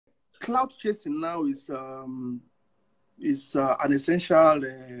cloud chasing now is an essential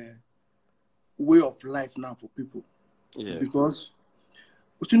way of life now for people. Yeah. Because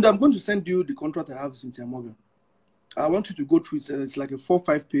Tunde, I'm going to send you the contract I have with Cynthia Morgan. I want you to go through it. It's like a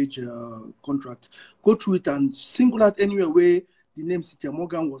 4-5 page contract. Go through it and single out anywhere where the name Cynthia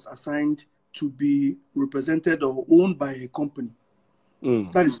Morgan was assigned to be represented or owned by a company.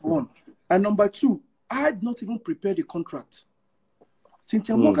 That is one. And number two, I had not even prepared the contract.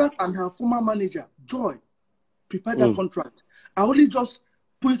 Cynthia Morgan and her former manager, Joy, prepared that contract. I only just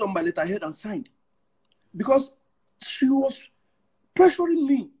put it on my letterhead and signed. Because she was pressuring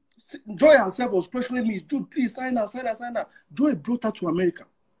me. Joy herself was pressuring me. Jude, please sign her, sign her, sign her. Joy brought her to America.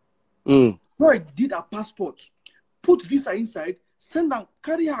 Joy did her passport, put visa inside, send her,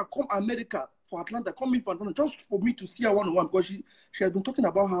 carry her, come America for Atlanta, come in for Atlanta, just for me to see her one-on-one, because she has been talking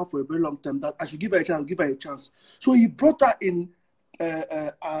about her for a very long time, that I should give her a chance, So he brought her in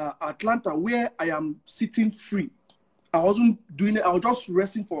Atlanta, where I am sitting free. I wasn't doing it. I was just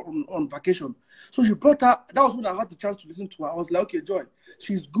resting on vacation. So he brought her. That was when I had the chance to listen to her. I was like, okay, Joy,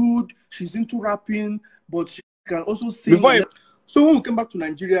 she's good. She's into rapping, but she can also sing. So when we came back to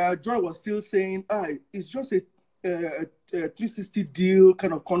Nigeria, Joy was still saying, it's just a 360 deal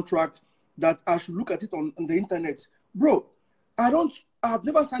kind of contract that I should look at it on the internet. Bro, I've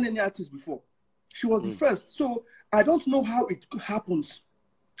never signed any artist before. She was the first. So I don't know how it happens.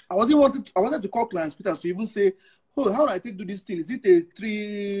 I wanted to call clients Peter to even say, oh, how do I do this thing? Is it a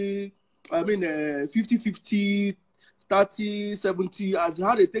 50-50, 30-70, as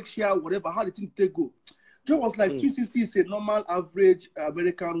how they take share, whatever, how the thing take go? Joe was like, 360 is a normal, average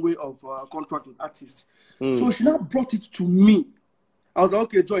American way of contract with artists. So she now brought it to me. I was like,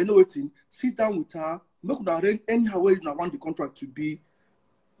 okay, Joy, you know what? Sit down with her, make her arrange anyhow where you want the contract to be.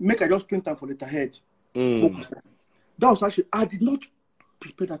 Make her just print her for letterhead. That was actually, I did not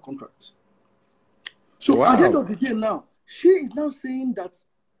prepare that contract. So at the end of the day now, she is now saying that,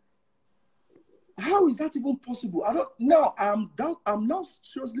 how is that even possible? I'm now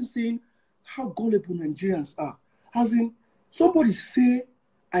seriously saying how gullible Nigerians are. As in, somebody say,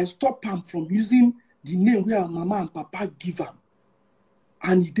 I stop him from using the name where mama and papa give him.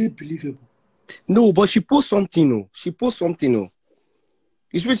 And it ain't believable. No, but she posts something. It's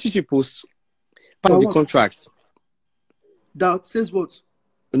what she posts. Part of the contract. That says what?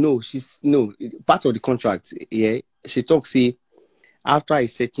 No, part of the contract. Yeah, she talks, say, after a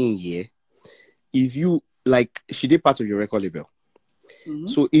certain year, if you, like, she did part of your record label.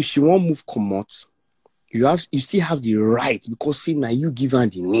 So if she won't move commot, you still have the right, because see, now you give her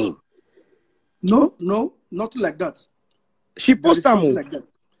the name. No, nothing like that. She posts them like that.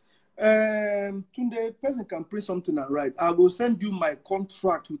 Tunde, person can print something and write. I will send you my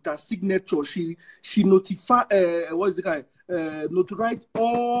contract with her signature. She notify notarize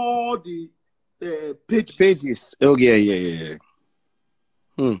all the pages. Oh yeah.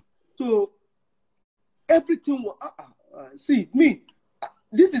 So everything will see me.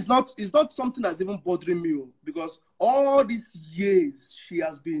 This is not something that's even bothering me, because all these years she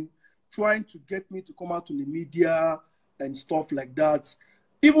has been trying to get me to come out to the media and stuff like that.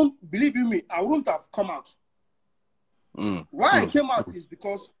 Even, believe you me, I wouldn't have come out. Why I came out is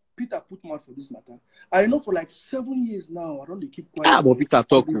because Peter put me out for this matter. I know for like 7 years now, I don't keep quiet. But Peter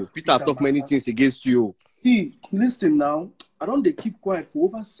talk many things against you. See, listen now, I don't keep quiet for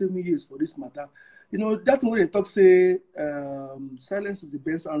over 7 years for this matter. You know, that's when they talk, say, silence is the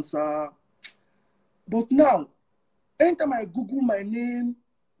best answer. But now, anytime I Google my name,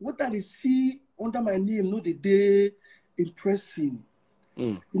 what I see under my name, they impressive.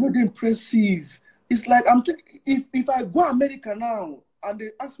 They're impressive. It's like, if I go America now and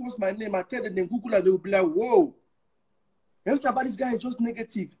they ask what's my name, I tell them, then Google and they will be like, whoa, everything about this guy is just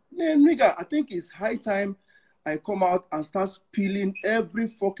negative. Nigga, I think it's high time I come out and start spilling every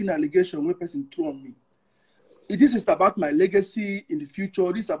fucking allegation one person throw on me. This is about my legacy in the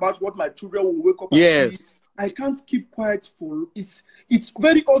future. This is about what my children will wake up and see. I can't keep quiet for it's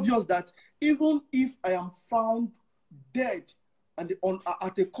very obvious that even if I am found dead and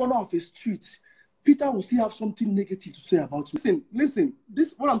at a corner of a street, Peter will still have something negative to say about me. Listen.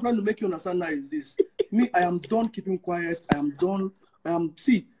 This what I'm trying to make you understand now is this. Me, I am done keeping quiet. I am done.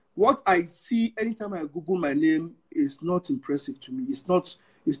 See, what I see anytime I Google my name is not impressive to me. It's not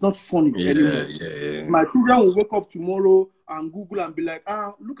funny anymore. Yeah. My children will wake up tomorrow and Google and be like,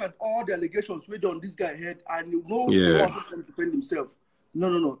 look at all the allegations made on this guy head, and you know he wants to defend himself.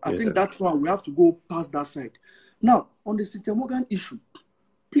 No. I think that's why we have to go past that side. Now, on the Cynthia Morgan issue,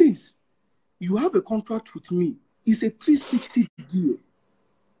 please, you have a contract with me. It's a 360 deal.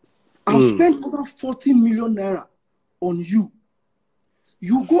 I've spent over 40 million naira on you.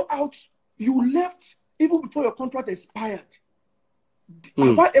 You go out, you left even before your contract expired.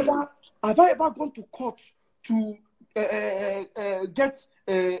 Mm. Have I ever gone to court to get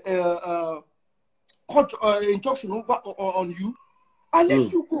court injunction on you? I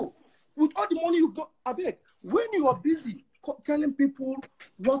let you go with all the money you've got. I beg, when you are busy telling people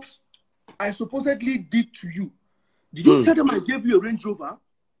what I supposedly did to you, did you tell them I gave you a Range Rover?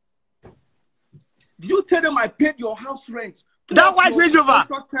 Did you tell them I paid your house rent? That white Range Rover.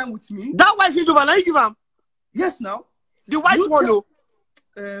 Time with me. That white Range Rover. Now you give him. Yes, now. The white one, though.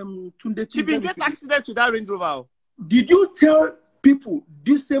 She been get accident to that Range Rover. Did you tell people,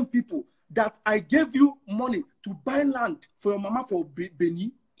 these same people, that I gave you money to buy land for your mama for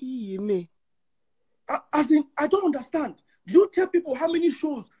Beni? Me. As in, I don't understand. Did you tell people how many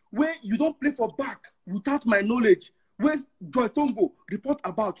shows where you don't play for back without my knowledge? Where Joy Tongo report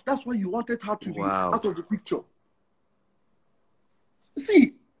about? That's why you wanted her to be out of the picture.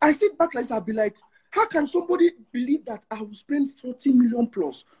 See, I sit back like this, I'll be like, how can somebody believe that I will spend 40 million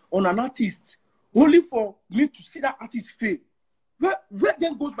plus on an artist only for me to see that artist fail? Where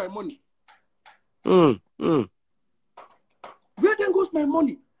then goes my money? Where then goes my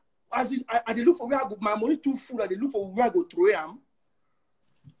money? As in, I look for where I go, my money too full, I look for where I go throw am.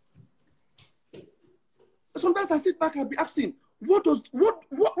 Sometimes I sit back and be asking, what do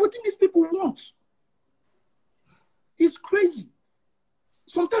these people want? It's crazy.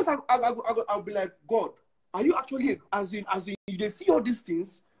 Sometimes I'll be like, God, are you actually, as in, you see all these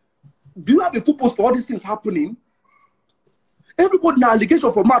things? Do you have a purpose for all these things happening? Everybody in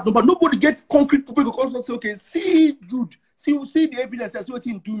allegation for mad, but nobody gets concrete people because say, okay, see Jude, see the evidence, see what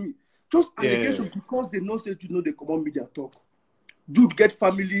he do me. Just allegation because they know say they come on media talk. Jude get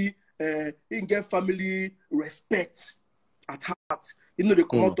family, he get family respect at heart. They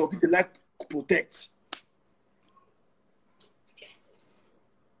come out talk, they like to protect.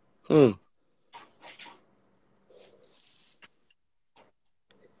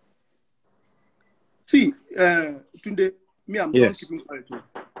 See, Tunde, me, I'm done keeping quiet.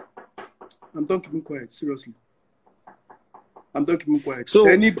 I'm done keeping quiet, seriously. I'm done keeping quiet. So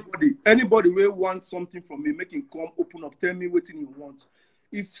anybody will want something from me, make him come, open up, tell me what you want.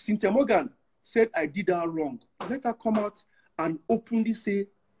 If Cynthia Morgan said I did her wrong, let her come out and openly say,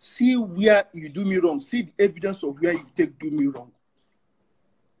 see where you do me wrong, see the evidence of where you do me wrong.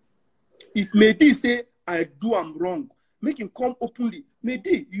 If Mehdi say I do am wrong, make him come openly.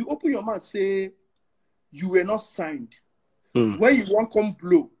 Mehdi, you open your mouth, say you were not signed. When you want come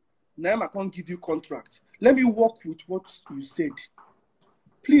blow, now I can't give you contract. Let me work with what you said.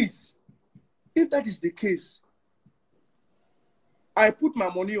 Please, if that is the case, I put my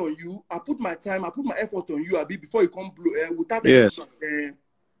money on you, I put my time, I put my effort on you, Abi, before you come blow without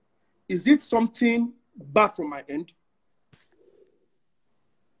is it something bad from my end?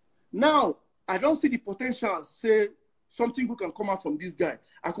 Now, I don't see the potential, say, something good can come out from this guy.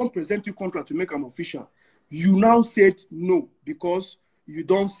 I can't present you contract to make them official. You now said no because you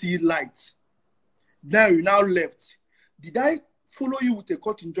don't see light. Now you now left. Did I follow you with a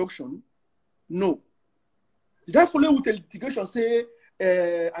court injunction? No. Did I follow you with a litigation, say,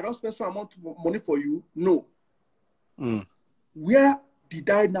 I don't spend some amount of money for you? No. Where did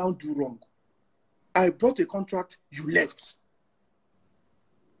I now do wrong? I brought a contract, you left.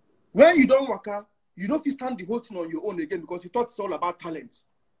 When you don't work out, you don't stand the whole thing on your own again because you thought it's all about talent.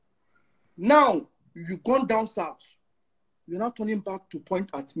 Now, you've gone down south. You're not turning back to point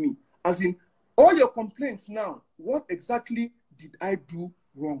at me. As in, all your complaints now, what exactly did I do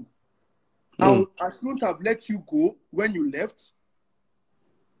wrong? I shouldn't have let you go when you left.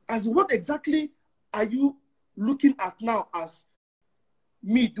 As in, what exactly are you looking at now as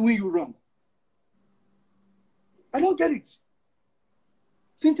me doing you wrong? I don't get it.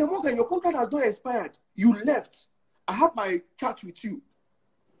 Cynthia Morgan, your contract has not expired. You left. I had my chat with you.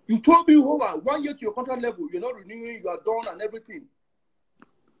 You told me, 1 year to your contract level, you're not renewing, you are done and everything.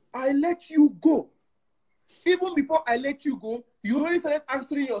 I let you go. Even before I let you go, you already started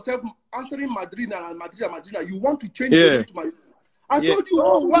answering Madrina and Madrina. You want to change your name to Madrina. I told you,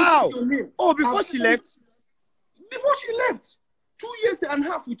 your name. Oh, before she left? Before she left. 2 years and a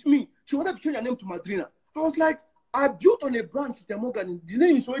half with me, she wanted to change her name to Madrina. I was like, I built on a brand, Cynthia Morgan. The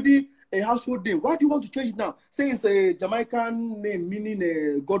name is already a household name. Why do you want to change it now? Say it's a Jamaican name, meaning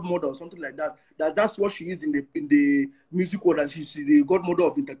a godmother or something like that. That's what she is in the music world, and she's the godmother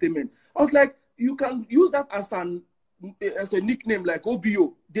of entertainment. I was like, you can use that as a nickname like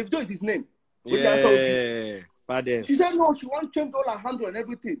OBO. Davido is his name. Yeah. She said no, she wants to change all her handle and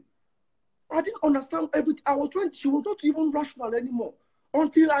everything. I didn't understand everything. She was not even rational anymore.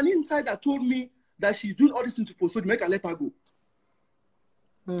 Until an insider told me that she's doing all this things to make her let her go.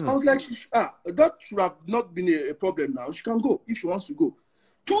 I was like, that should have not been a problem now. She can go if she wants to go.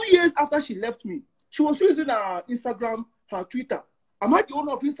 2 years after she left me, she was using her Instagram, her Twitter. Am I the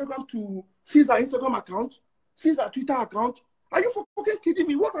owner of Instagram to seize her Instagram account? Seize her Twitter account? Are you fucking kidding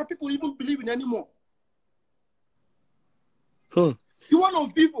me? What are people even believing anymore? You want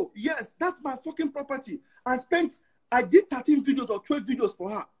on Vivo? Yes, that's my fucking property. I did 13 videos or 12 videos for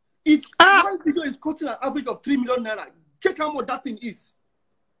her. If one video is costing an average of 3 million naira, check how much that thing is.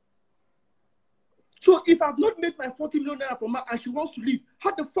 So if I've not made my 40 million naira from her and she wants to leave,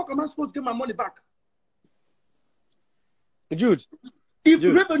 how the fuck am I supposed to get my money back? Jude. If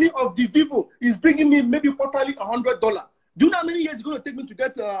the revenue of the Vivo is bringing me maybe quarterly $100, do you know how many years it's going to take me to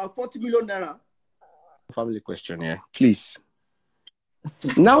get 40 million naira? Family question here, please.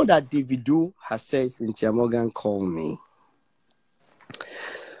 Now that Davido has said Cynthia Morgan call me,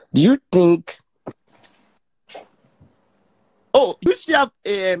 do you think... Oh, you still have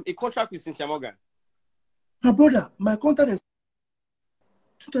a contract with Cynthia Morgan? My brother, my contract is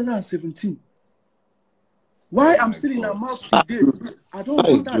 2017. Why I'm still in a mouth today, I don't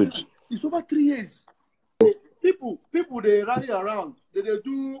understand. It's over 3 years. People, they rally around. They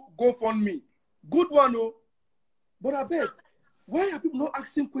do GoFundMe. Good one, oh. But I beg, why are people not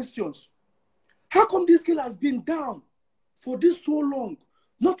asking questions? How come this girl has been down for this so long?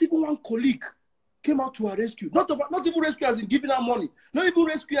 Not even one colleague came out to her rescue. Not even rescue as in giving her money. Not even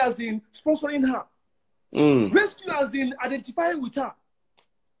rescue as in sponsoring her. Rescue as in identifying with her.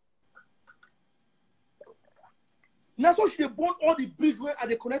 That's why she burned all the bridge where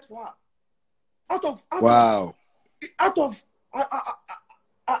they connect for her. What I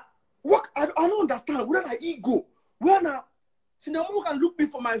don't understand. Where my ego? Where now? Cynthia Morgan look me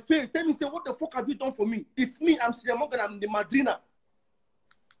for my face. Tell me, say, what the fuck have you done for me? It's me. I'm Cynthia Morgan. I'm the madrina.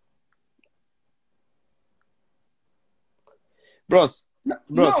 Bros.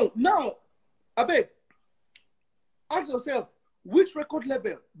 Now, I beg. Ask yourself, which record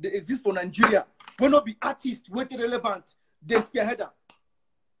label they exist for Nigeria will not be artists, where they relevant, they spearheader?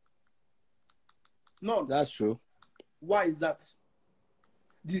 No. That's true. Why is that?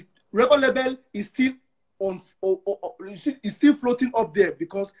 The record label is still is still floating up there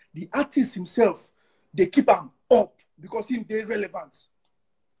because the artist himself, they keep him up because they're relevant.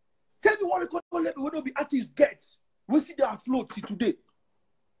 Tell me what record label will not be artists get. We see they are afloat today.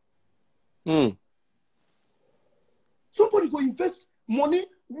 Somebody go invest money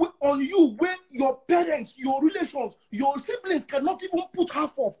on you where your parents, your relations, your siblings cannot even put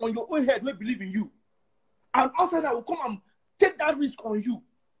half off on your own head. We believe in you. And outsider will come and take that risk on you.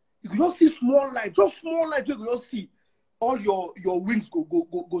 You can just see small light, just small light. You can just see all your wings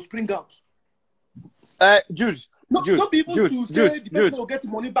go spring out. Jude. Not even to say the person will get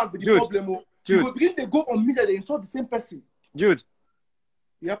money back with the problem. You will begin to go on media, they insult the same person. Jude.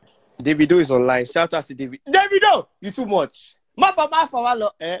 Yep. Davido is online. Shout out to David. Davido, you too much.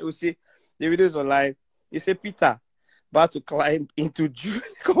 We see Davido is online. He said Peter about to climb into Jude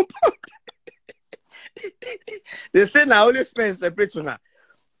compound. They say now only fence separate now.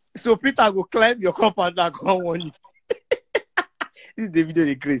 So Peter go climb your compound and go on one. This is Davido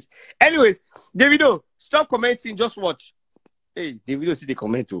the grace. Anyways, Davido, stop commenting. Just watch. Hey, Davido see the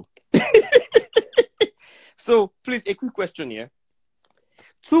comment too. So please, a quick question here.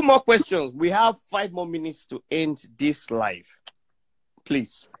 2 more questions. We have 5 more minutes to end this live.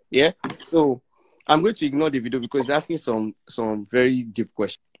 Please. Yeah. So I'm going to ignore the video because it's asking some very deep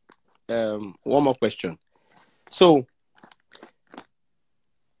questions. 1 more question. So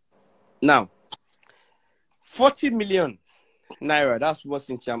now 40 million naira. That's what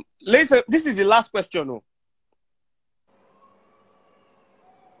Cynthia. Listen, this is the last question. No.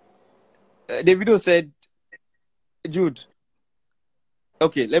 The video said, Jude.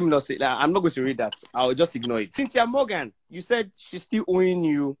 Okay, let me not say that. I'm not going to read that. I'll just ignore it. Cynthia Morgan, you said she's still owing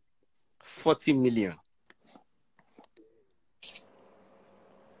you 40 million.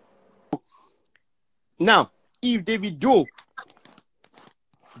 Now, if Davido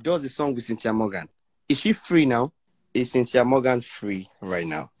does the song with Cynthia Morgan, is she free now? Is Cynthia Morgan free right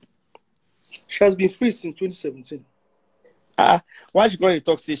now? She has been free since 2017. Why she going to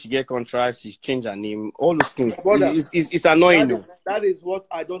talk, say she get contracts, she change her name, all those things. It's annoying. That is what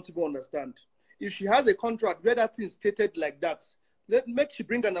I don't even understand. If she has a contract where that thing is stated like that, make she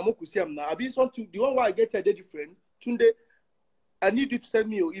bring an Amokusiam now. The one where I get a different. Tunde, I need you to send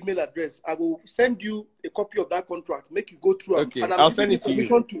me your email address. I will send you a copy of that contract. Make you go through. Okay, I'll send it to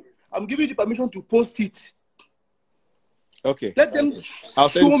you. I'm giving you the permission to post it. Okay. Let them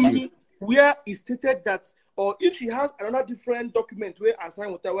show me where it's stated that. Or if she has another different document where I sign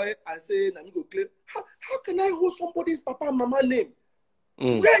whatever I say, go claim. How can I hold somebody's papa and mama name?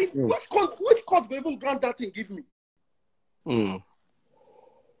 Which court will even grant that thing? Give me.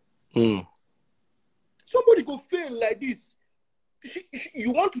 Somebody go fail like this.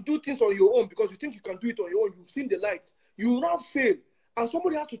 You want to do things on your own because you think you can do it on your own. You've seen the lights. You will now fail, and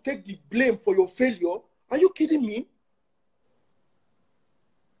somebody has to take the blame for your failure. Are you kidding me?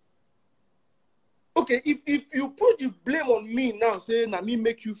 Okay, if you put the blame on me now, saying that me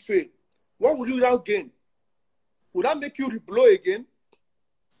make you fail, what will you now gain? Would that make you reblow again?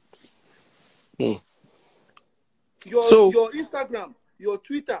 Your Instagram, your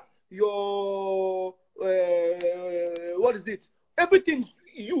Twitter, your what is it? Everything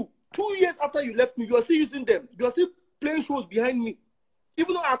you 2 years after you left me, you are still using them. You are still playing shows behind me,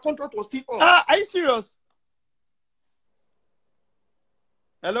 even though our contract was still on. Are you serious?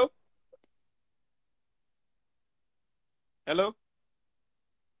 Hello? Hello?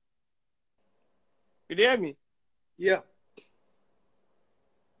 You hear me? Yeah.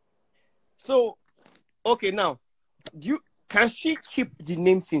 So, okay, now, can she keep the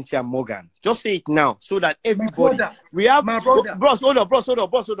name Cynthia Morgan? Just say it now, so that everybody. We have my brother. Bros, hold on.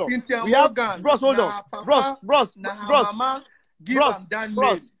 Cynthia we Morgan. Have bros, hold on. Bros. Mama, give bros, that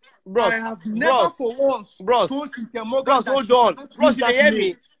bros, name. I have never for once told Cynthia Morgan. Bros, hold on. Bros, you hear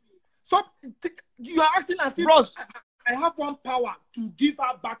me? Stop. You are acting as if bros. I have one power to give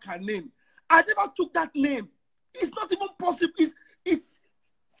her back her name. I never took that name. It's not even possible. It's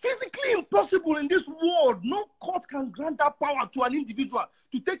physically impossible in this world. No court can grant that power to an individual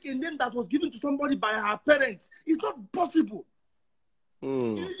to take a name that was given to somebody by her parents. It's not possible.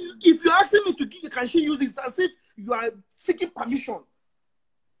 If you're asking me to give it, can she use it? It's as if you are seeking permission.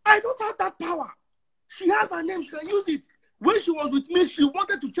 I don't have that power. She has her name. She can use it. When she was with me, she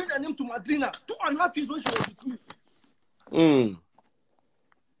wanted to change her name to Madrina. 2.5 years when she was with me.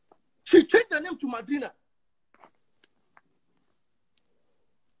 She changed her name to Madrina.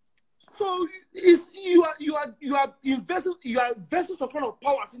 So you are investing some kind of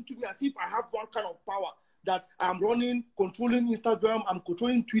powers into me as if I have one kind of power that I'm running, controlling Instagram, I'm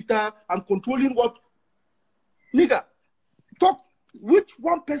controlling Twitter, I'm controlling what? Nigga, talk which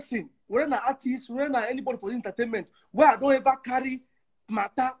one person, whether an artist, whether anybody for entertainment, where I don't ever carry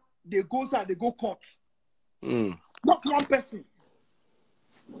matter, they go inside, they go court. Not one person.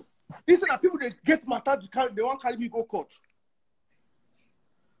 These are people that get matter to carry, they won't carry me go court.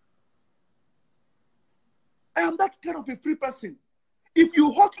 I am that kind of a free person. If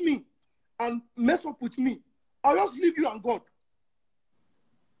you hurt me and mess up with me, I'll just leave you and God.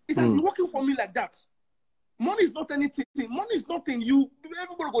 It has been working for me like that. Money is not anything. Money is nothing.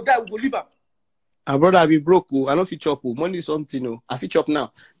 Everybody go die, we go live up. Brother, I be broke. I don't fit chop. Money is something. I fit chop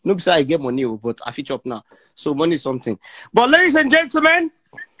now. No, because I get money, but I fit chop now. So money is something. But ladies and gentlemen,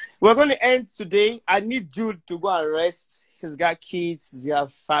 we're going to end today. I need Jude to go and rest. He's got kids. He has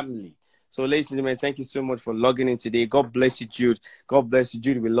family. So, ladies and gentlemen, thank you so much for logging in today. God bless you, Jude. God bless you,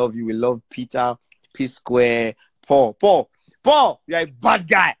 Jude. We love you. We love Peter, P Square, Paul. Paul, you're a bad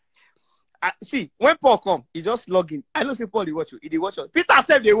guy. See, when Paul come, he just log in. I don't say Paul, he watch you. He watch you. Peter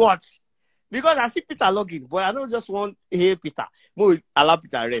said they watch. Because I see Peter log in, but I don't just want to hear Peter. More allow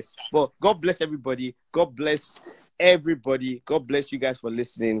Peter rest. But God bless everybody. God bless everybody. God bless you guys for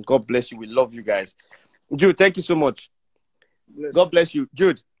listening. God bless you. We love you guys. Jude, thank you so much. God bless you.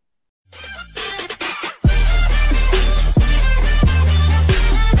 Jude.